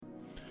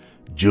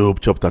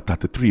Job chapter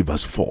 33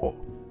 verse 4.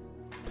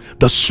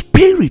 The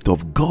Spirit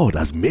of God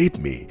has made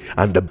me,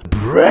 and the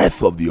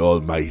breath of the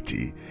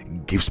Almighty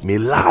gives me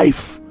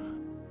life.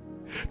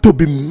 To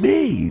be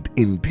made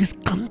in this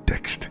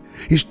context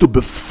is to be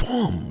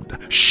formed,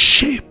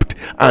 shaped,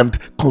 and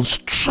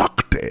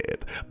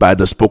constructed by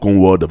the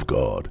spoken word of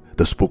God.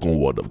 The spoken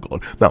word of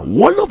God. Now,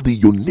 one of the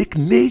unique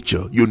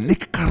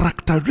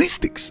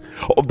characteristics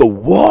of the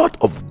word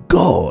of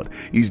God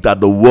is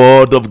that the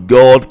word of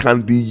God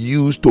can be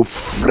used to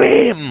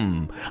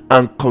frame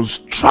and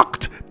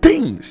construct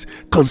things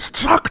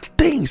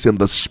in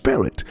the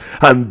spirit,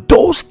 and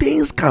those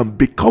things can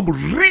become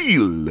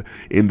real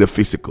in the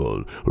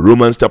physical.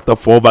 Romans chapter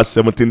 4 verse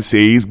 17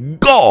 says,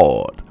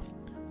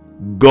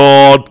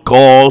 God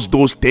calls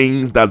those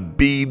things that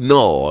be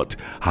not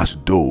as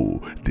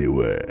though they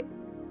were.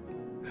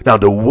 Now,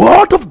 the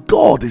word of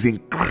God is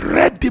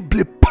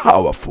incredibly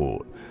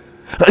powerful,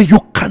 and you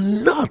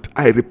cannot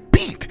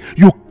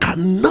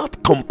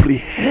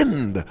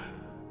comprehend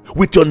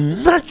with your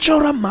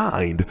natural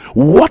mind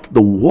what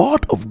the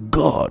word of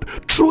God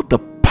through the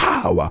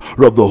power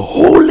of the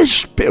Holy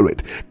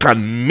Spirit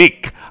can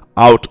make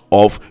out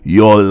of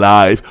your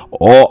life,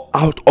 or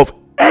out of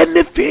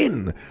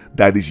anything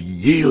that is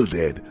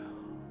yielded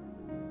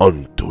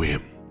unto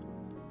Him,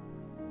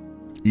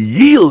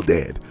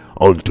 yielded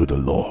unto the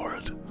Lord.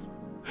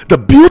 The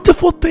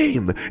beautiful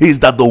thing is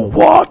that the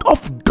word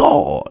of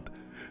God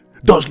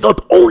does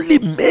not only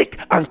make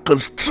and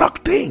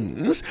construct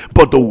things,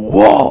 but the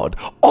word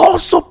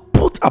also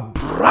put a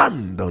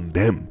brand on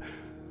them.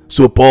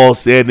 So Paul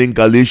said in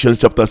Galatians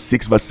chapter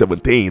 6 verse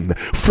 17,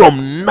 from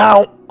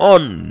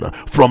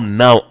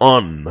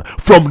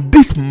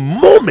this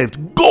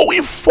moment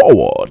going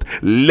forward,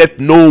 let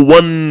no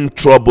one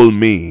trouble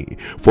me,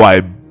 for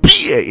I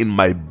bear in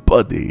my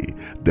body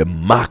the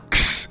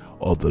marks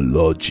of the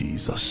Lord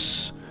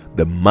Jesus.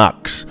 The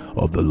marks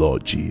of the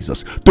Lord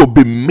Jesus. To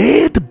be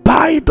made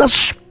by the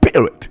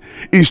Spirit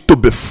is to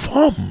be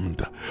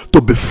formed,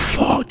 to be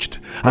forged,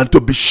 and to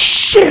be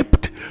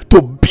shaped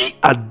to be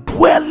a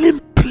dwelling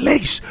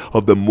place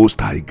of the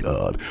Most High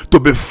God. To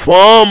be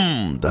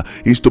formed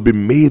is to be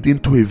made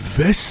into a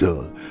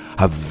vessel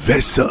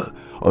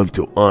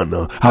unto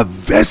honor, a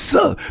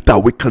vessel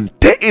that will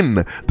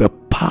contain the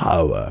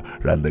power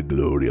and the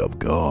glory of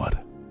God.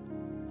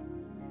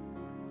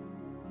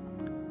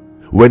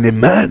 When a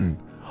man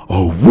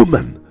or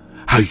woman,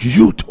 a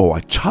youth or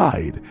a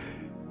child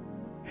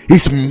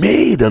is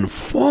made and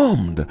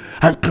formed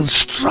and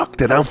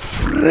constructed and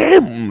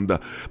framed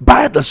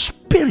by the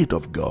Spirit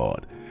of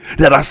God,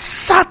 there are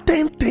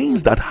certain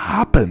things that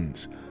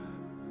happens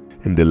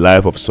in the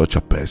life of such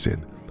a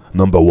person.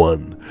 Number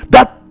one,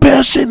 that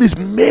person is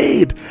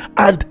made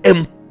and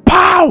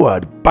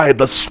empowered by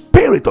the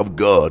Spirit of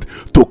God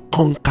to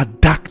conquer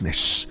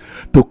darkness.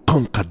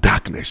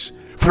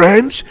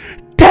 Friends,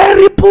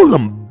 terrible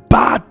and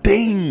bad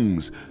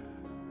things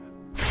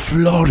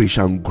flourish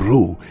and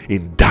grow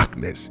in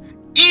darkness.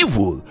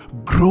 Evil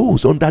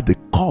grows under the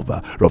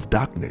cover of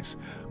darkness.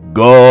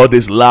 God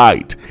is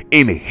light.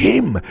 In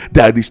Him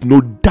there is no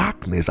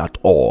darkness at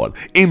all.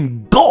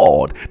 In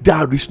God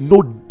there is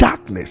no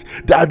darkness.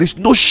 There is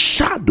no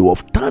shadow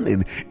of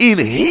turning. In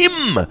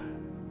Him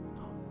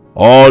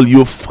all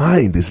you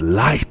find is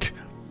light.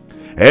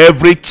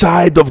 Every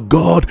child of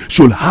God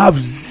should have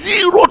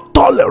zero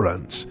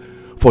tolerance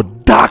for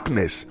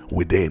darkness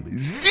within.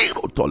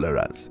 Zero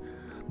tolerance.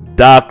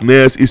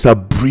 Darkness is a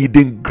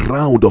breeding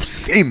ground of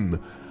sin,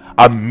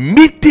 a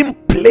meeting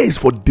place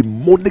for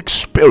demonic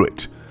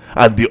spirit,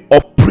 and the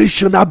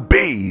operational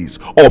base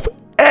of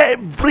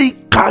every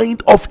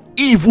kind of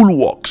evil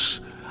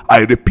works. I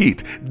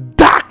repeat,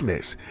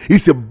 darkness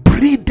is a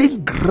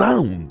breeding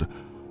ground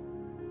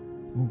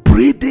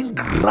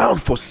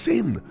for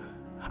sin,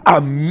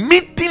 a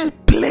meeting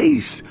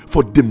place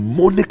for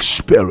demonic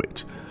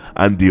spirit,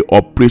 and the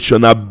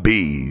operational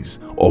base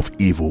of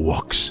evil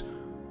works.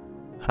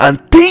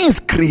 And things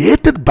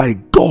created by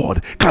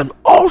God can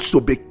also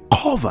be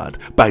covered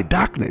by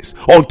darkness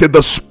until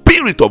the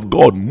Spirit of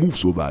God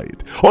moves over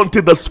it,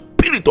 until the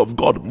Spirit of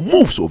God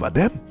moves over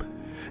them.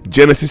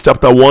 Genesis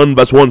chapter 1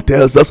 verse 1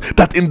 tells us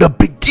that in the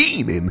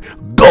beginning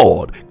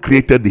God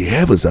created the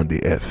heavens and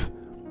the earth.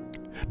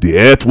 The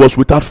earth was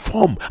without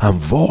form and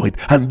void,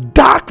 and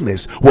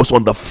darkness was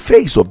on the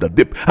face of the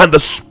deep, and the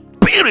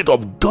Spirit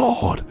of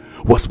God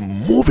was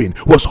hovering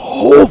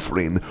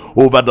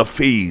over the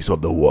face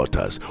of the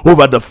waters,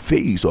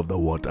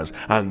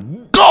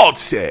 and God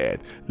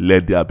said,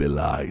 let there be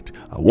light.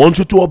 I want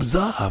you to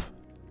observe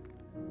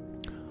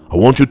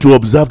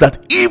that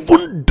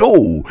even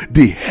though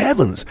the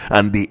heavens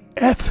and the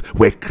earth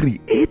were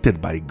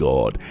created by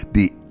God,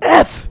 the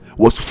earth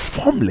was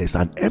formless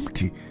and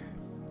empty.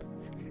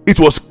 It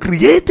was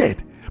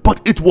created,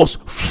 but it was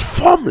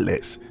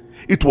formless.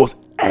 It was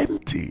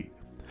empty.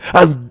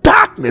 And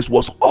darkness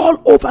was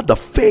all over the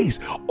face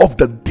of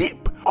the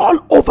deep, all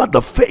over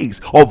the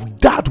face of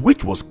that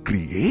which was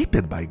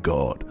created by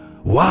God.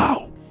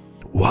 Wow.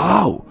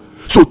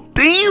 So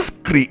things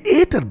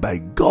created by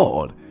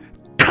God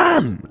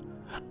can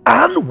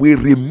and will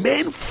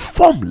remain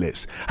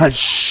formless and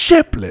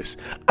shapeless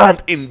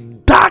and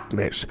in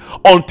darkness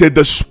until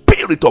the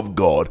Spirit of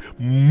God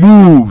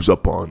moves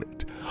upon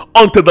it.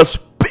 Until the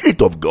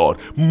Spirit of God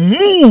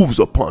moves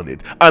upon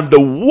it and the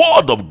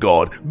Word of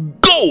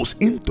God goes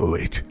into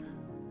it.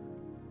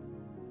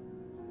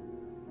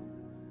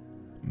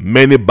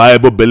 Many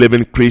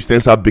Bible-believing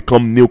Christians have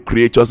become new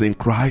creatures in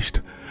Christ,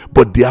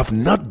 but they have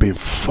not been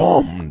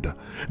formed,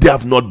 they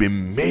have not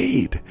been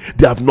made,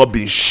 they have not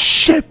been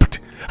shaped,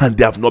 and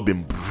they have not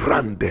been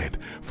branded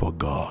for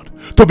God.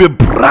 To be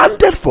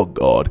branded for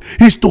God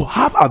is to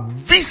have a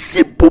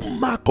visible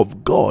mark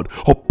of God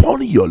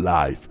upon your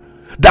life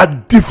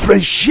that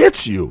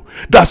differentiates you,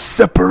 that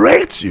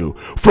separates you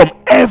from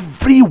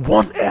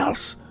everyone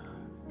else.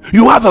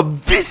 You have a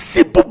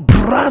visible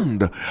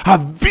brand, a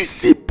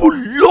visible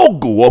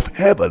logo of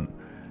heaven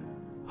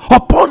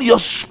upon your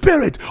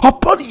spirit,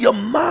 upon your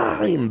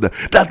mind,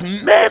 that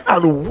men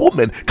and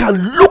women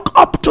can look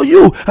up to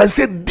you and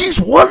say, this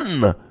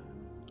one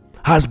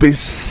has been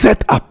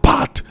set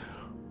apart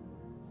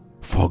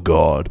for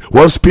God.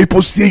 Once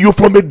people see you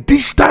from a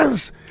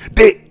distance,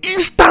 they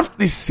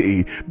instantly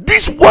say,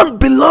 this one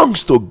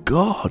belongs to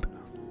God.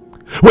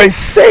 When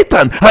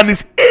Satan and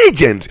his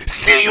agents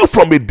see you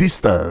from a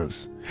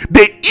distance,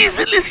 they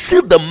easily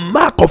see the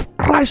mark of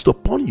Christ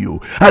upon you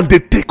and they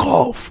take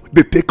off.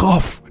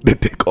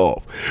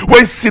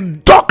 When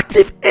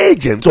seductive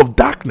agents of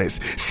darkness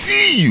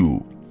see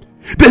you,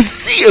 they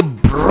see a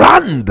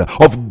brand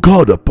of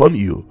God upon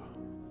you.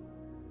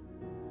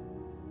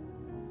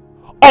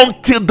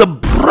 Until the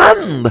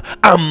brand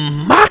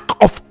and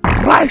mark of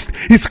Christ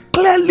is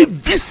clearly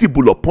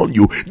visible upon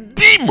you,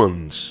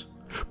 demons,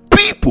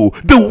 people,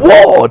 the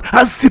world,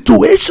 and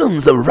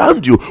situations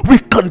around you will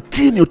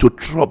continue to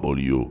trouble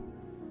you.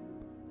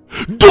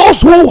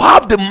 Those who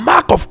have the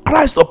mark of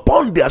Christ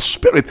upon their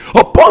spirit,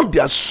 upon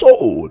their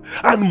soul,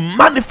 and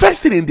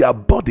manifesting in their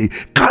body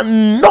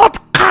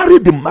cannot carry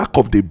the mark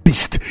of the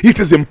beast. It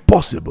is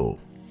impossible.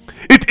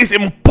 It is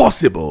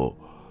impossible.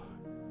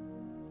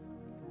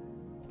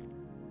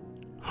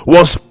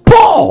 Was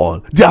Paul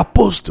the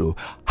apostle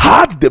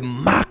had the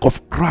mark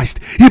of Christ,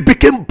 he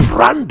became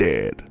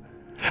branded.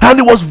 And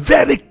he was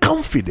very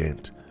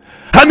confident.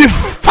 And he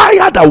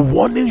fired a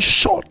warning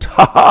shot.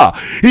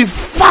 He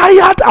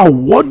fired a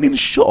warning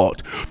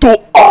shot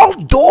to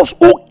all those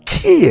who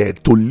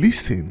cared to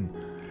listen.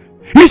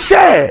 He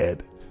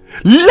said,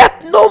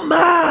 let no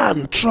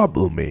man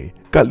trouble me.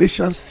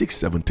 Galatians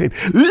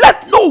 6:17.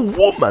 Let no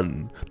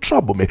woman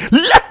trouble me.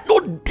 Let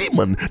no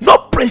demon, no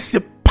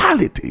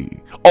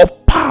principality or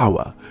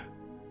power.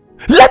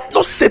 Let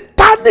no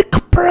satanic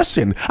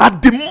person, a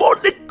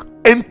demonic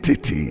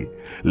entity.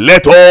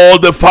 Let all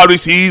the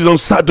Pharisees and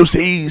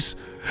Sadducees,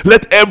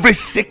 let every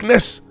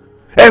sickness,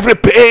 every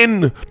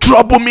pain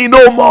trouble me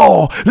no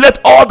more. Let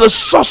all the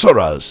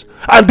sorcerers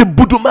and the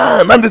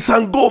Buduman and the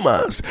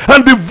Sangomas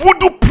and the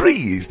voodoo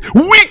priests,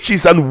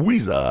 witches and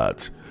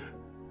wizards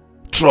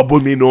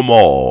trouble me no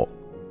more.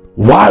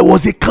 Why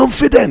was he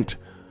confident?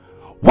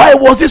 Why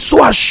was he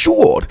so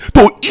assured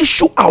to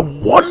issue a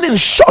warning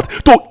shot,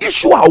 to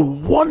issue a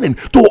warning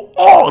to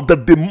all the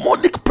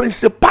demonic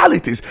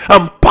principalities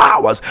and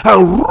powers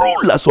and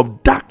rulers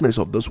of darkness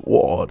of this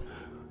world?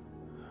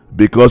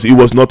 Because he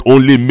was not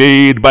only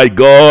made by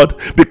God,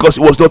 because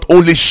he was not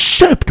only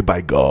shaped by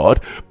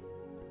God,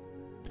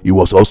 he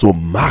was also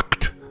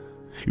marked,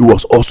 he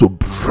was also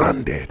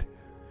branded,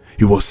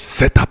 he was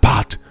set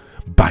apart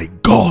by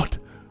God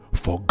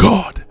for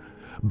God,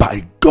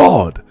 by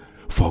God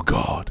for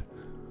God.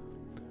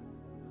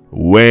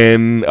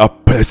 When a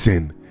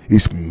person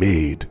is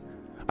made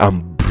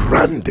and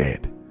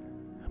branded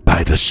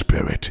by the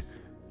Spirit,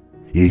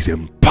 he is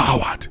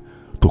empowered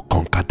to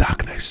conquer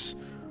darkness.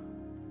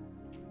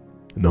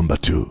 Number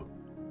 2,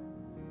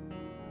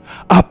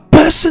 a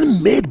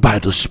person made by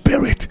the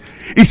Spirit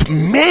is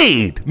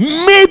made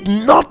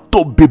not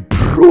to be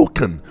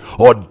broken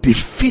or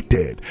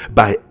defeated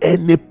by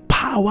any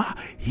power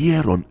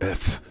here on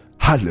earth.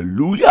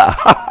 Hallelujah.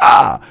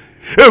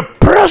 A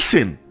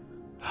person,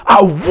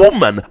 a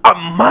woman, a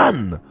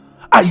man,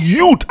 a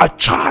youth, a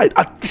child,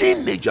 a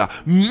teenager,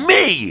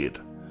 made,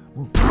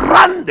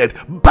 branded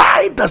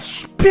by the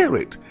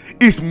Spirit,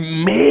 is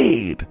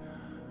made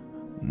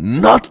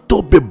not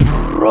to be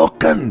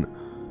broken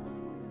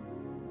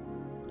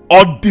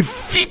or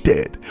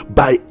defeated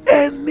by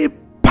any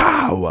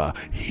power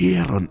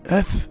here on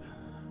earth.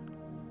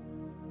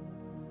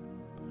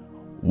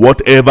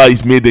 Whatever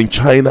is made in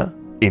China,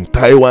 in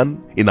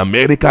Taiwan, in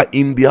America,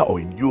 India, or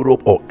in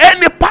Europe, or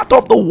any part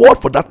of the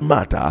world for that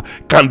matter,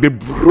 can be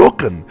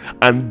broken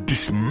and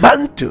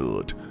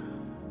dismantled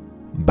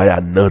by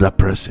another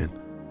person.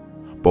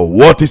 But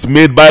what is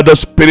made by the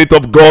Spirit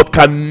of God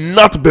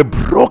cannot be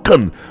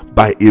broken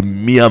by a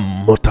mere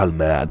mortal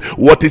man.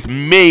 What is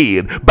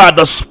made by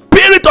the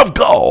Spirit of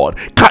God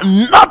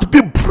cannot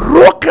be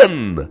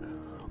broken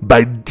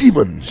by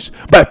demons,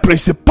 by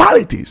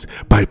principalities,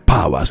 by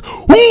powers.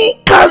 Who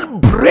can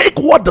break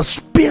what the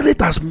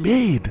Spirit has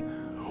made?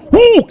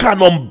 Who can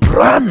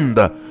unbrand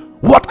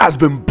what has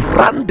been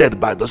branded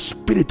by the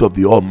Spirit of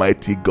the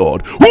Almighty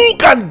God, who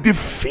can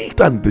defeat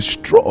and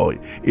destroy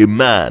a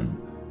man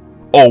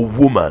or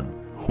woman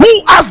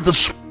who has the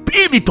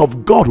Spirit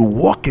of God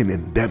working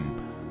in them?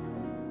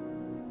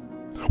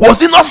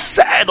 Was it not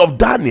said of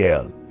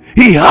Daniel,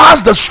 he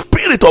has the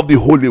Spirit of the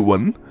Holy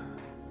One?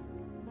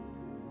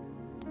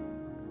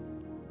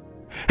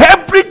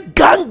 Every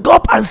gang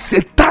up and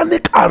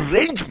satanic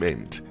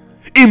arrangement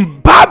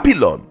in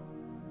Babylon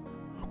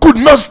could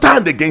not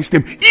stand against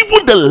him.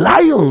 Even the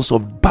lions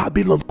of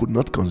Babylon could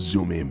not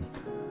consume him.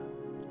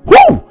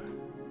 Who?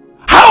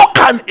 How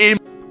can a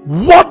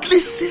worldly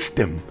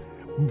system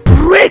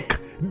break,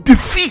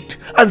 defeat,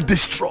 and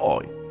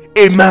destroy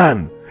a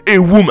man, a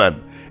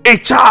woman, a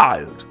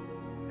child,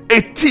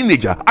 a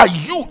teenager, a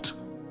youth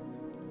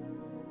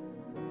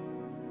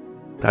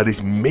that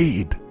is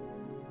made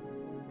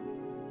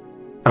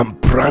and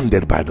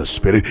branded by the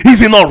Spirit?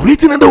 Is it not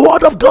written in the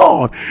Word of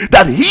God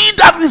that he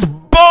that is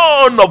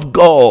born of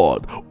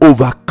God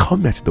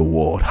overcometh the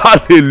world?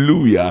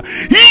 Hallelujah.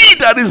 He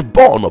that is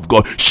born of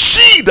God,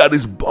 she that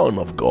is born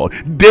of God,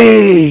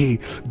 they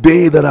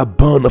that are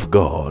born of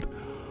God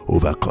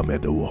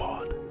overcometh the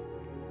world.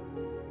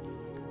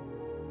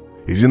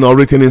 Is it not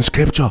written in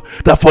Scripture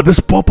that for this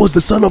purpose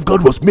the Son of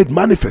God was made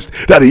manifest,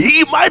 that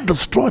he might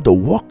destroy the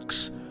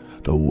works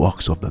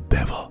of the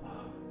devil?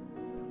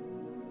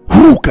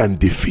 Who can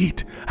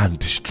defeat and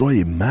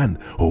destroy a man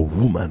or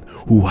woman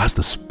who has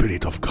the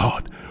Spirit of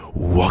God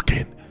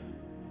working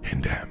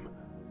in them?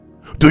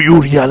 Do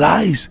you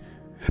realize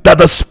that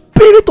the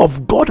Spirit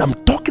of God I'm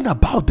talking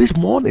about this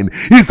morning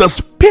is the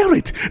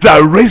Spirit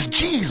that raised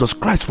Jesus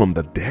Christ from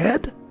the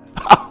dead?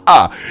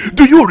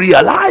 Do you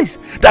realize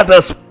that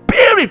the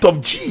Spirit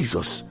of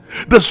Jesus,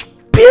 the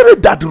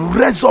Spirit that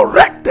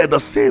resurrected the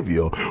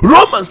Savior,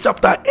 Romans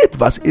chapter 8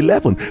 verse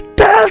 11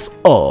 tells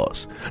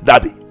us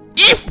that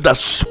if the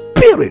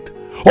Spirit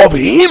of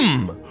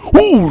him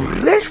who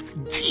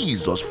raised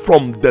Jesus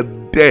from the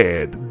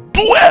dead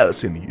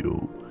dwells in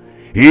you,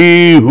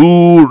 he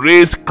who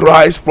raised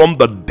Christ from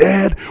the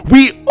dead,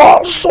 we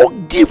also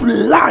give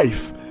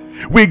life.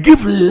 We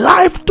give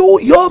life to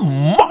your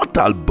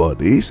mortal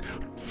bodies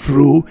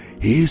through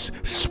his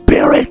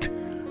Spirit.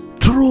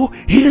 Through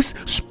his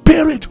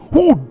Spirit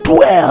who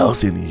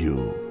dwells in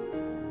you.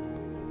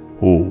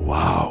 Oh,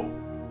 wow.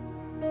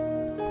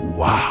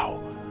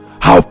 Wow.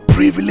 How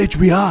privileged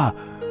we are.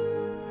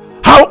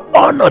 How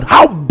honored,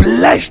 how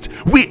blessed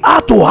we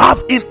are to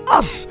have in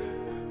us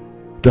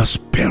the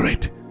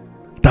Spirit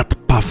that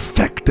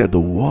perfected the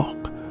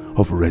work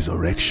of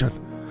resurrection.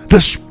 The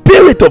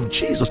Spirit of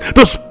Jesus,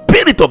 the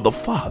Spirit of the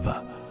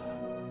Father.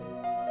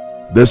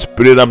 The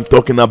Spirit I'm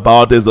talking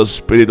about is the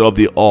Spirit of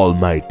the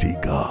Almighty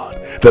God.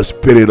 The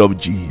Spirit of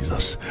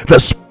Jesus, the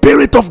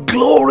Spirit of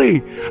glory,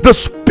 the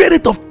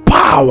Spirit of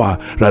power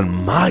and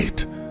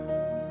might,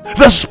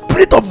 the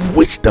Spirit of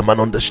wisdom and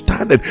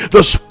understanding,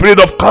 the Spirit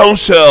of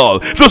counsel,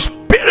 the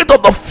Spirit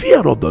of the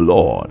fear of the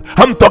Lord.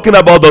 I'm talking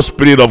about the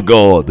Spirit of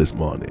God this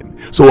morning.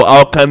 So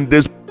how can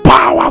this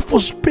powerful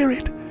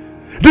Spirit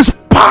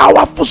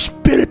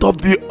of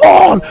the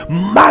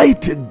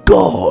Almighty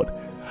God,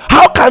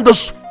 how can the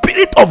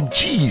Spirit of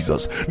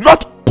Jesus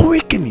not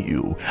quicken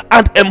you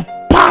and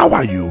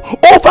empower you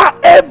over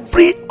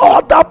every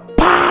other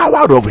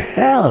power of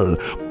hell,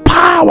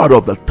 power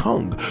of the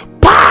tongue,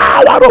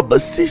 power of the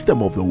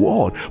system of the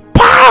world,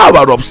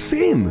 power of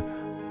sin?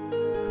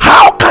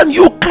 How can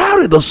you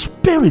carry the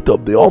Spirit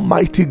of the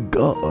Almighty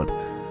God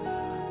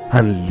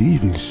and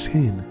live in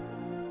sin?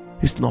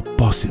 It's not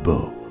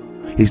possible.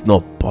 It's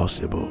not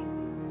possible.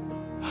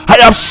 I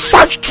have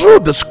searched through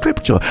the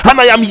Scripture and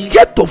I am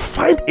yet to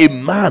find a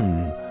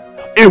man,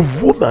 a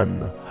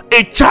woman,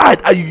 a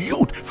child, a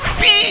youth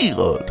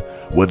filled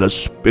with the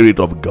Spirit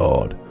of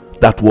God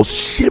that was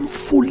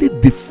shamefully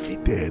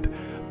defeated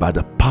by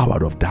the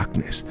power of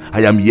darkness.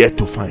 I am yet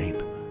to find.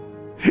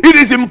 It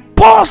is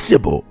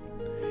impossible.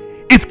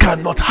 It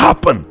cannot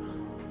happen.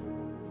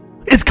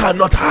 It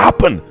cannot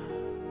happen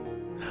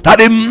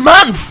that a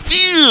man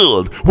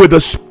filled with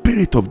the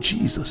Spirit of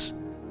Jesus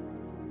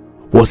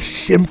was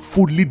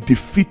shamefully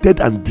defeated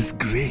and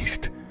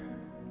disgraced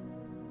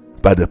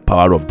by the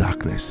power of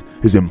darkness.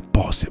 Is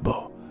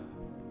impossible.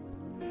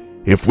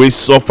 If we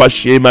suffer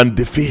shame and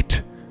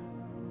defeat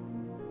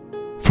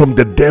from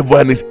the devil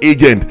and his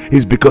agent,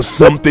 it's because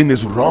something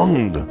is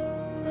wrong.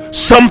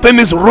 Something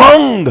is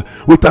wrong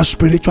with our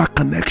spiritual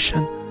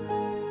connection.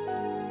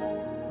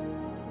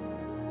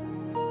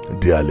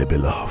 Dearly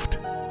beloved,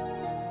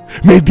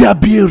 may there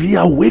be a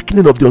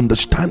reawakening of the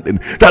understanding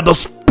that the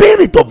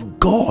Spirit of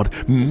God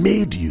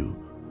made you,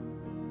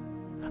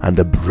 and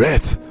the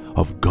breath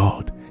of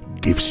God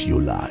gives you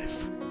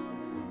life.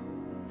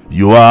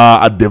 You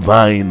are a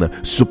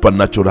divine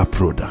supernatural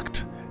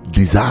product,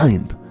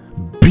 designed,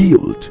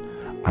 built,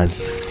 and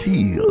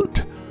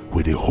sealed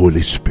with the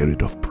Holy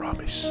Spirit of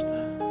promise.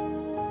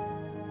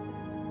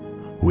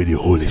 With the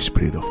Holy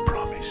Spirit of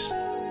promise.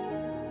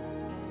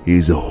 He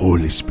is the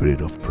Holy Spirit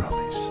of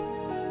promise.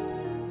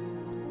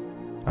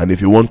 And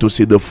if you want to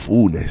see the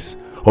fullness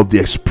of the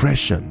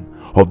expression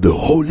of the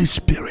Holy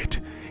Spirit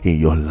in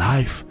your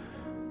life,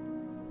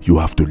 you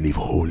have to live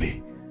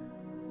holy.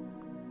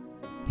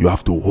 You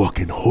have to walk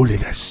in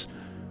holiness.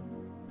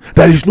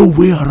 There is no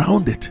way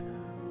around it.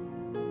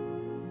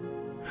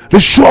 The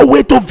sure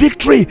way to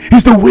victory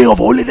is the way of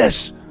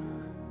holiness.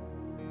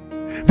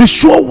 The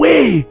sure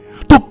way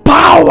to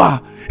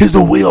power is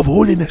the way of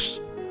holiness.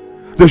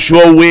 The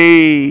sure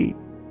way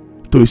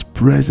to His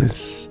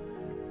presence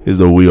is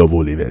the way of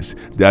holiness.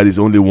 There is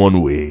only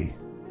one way.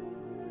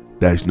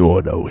 There is no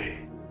other way.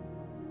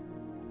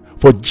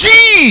 For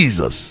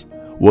Jesus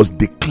was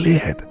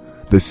declared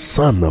the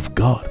Son of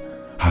God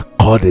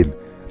according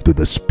to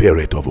the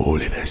Spirit of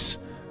holiness.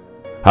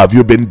 Have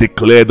you been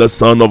declared the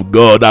Son of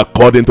God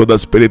according to the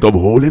Spirit of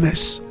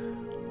holiness?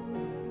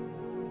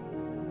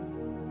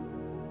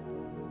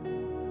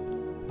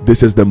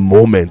 This is the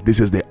moment, this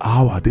is the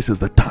hour, this is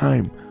the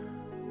time,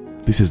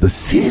 this is the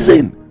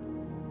season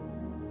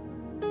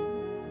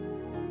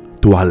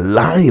to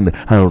align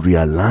and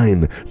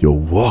realign your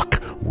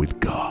walk with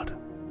God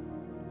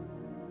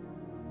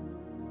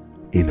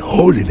in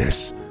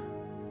holiness,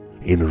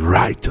 in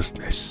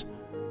righteousness,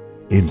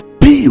 in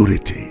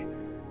purity.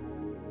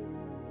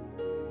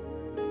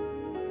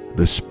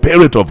 The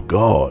Spirit of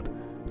God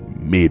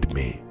made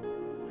me,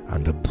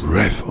 and the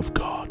breath of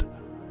God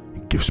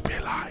gives me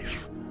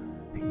life.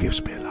 It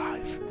gives me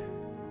life.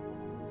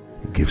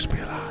 It gives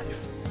me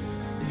life.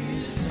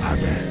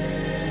 Amen.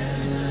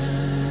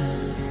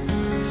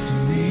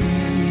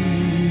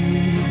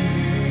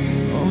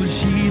 Oh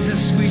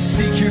Jesus, we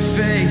seek your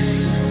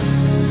face.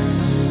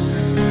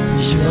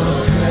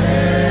 Your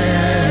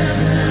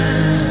presence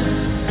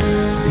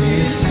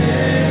is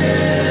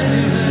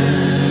heaven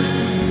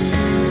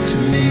to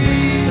me.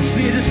 Let's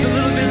sing it just a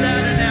little bit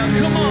louder now.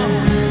 Come on,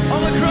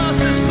 all across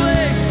this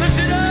place, lift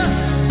it up.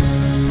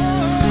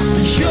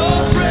 Your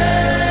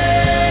presence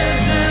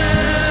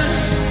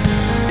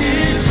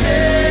is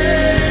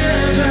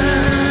heaven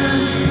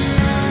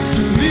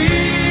to me.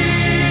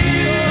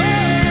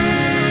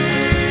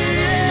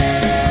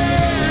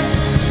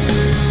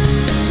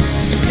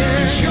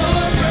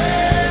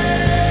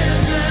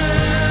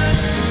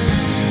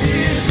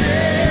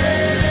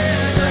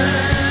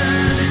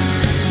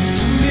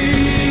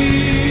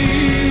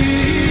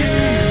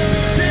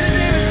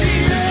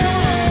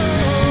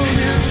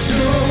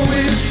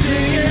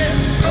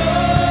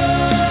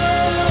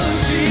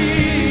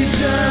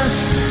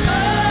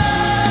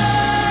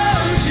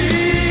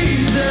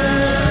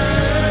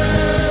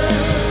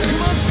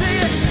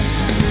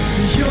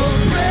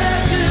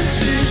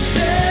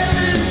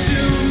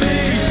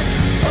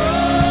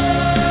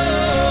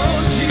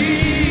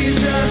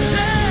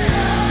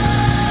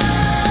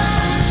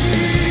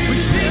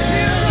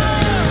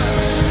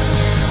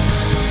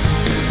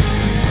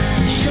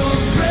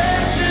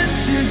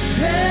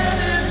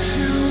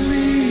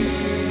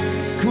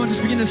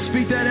 To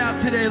speak that out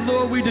today.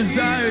 Lord, we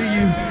desire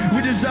you.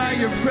 We desire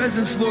your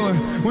presence, Lord.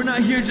 We're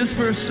not here just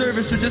for a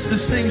service or just to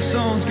sing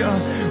songs,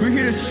 God. We're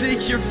here to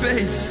seek your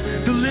face,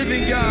 the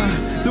living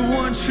God, the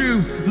one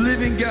true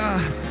living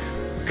God.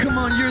 Come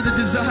on, you're the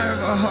desire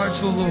of our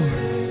hearts, oh Lord.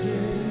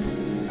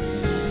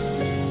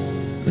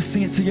 Let's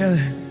sing it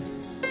together.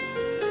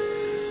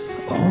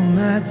 All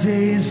my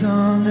days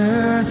on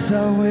earth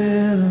I will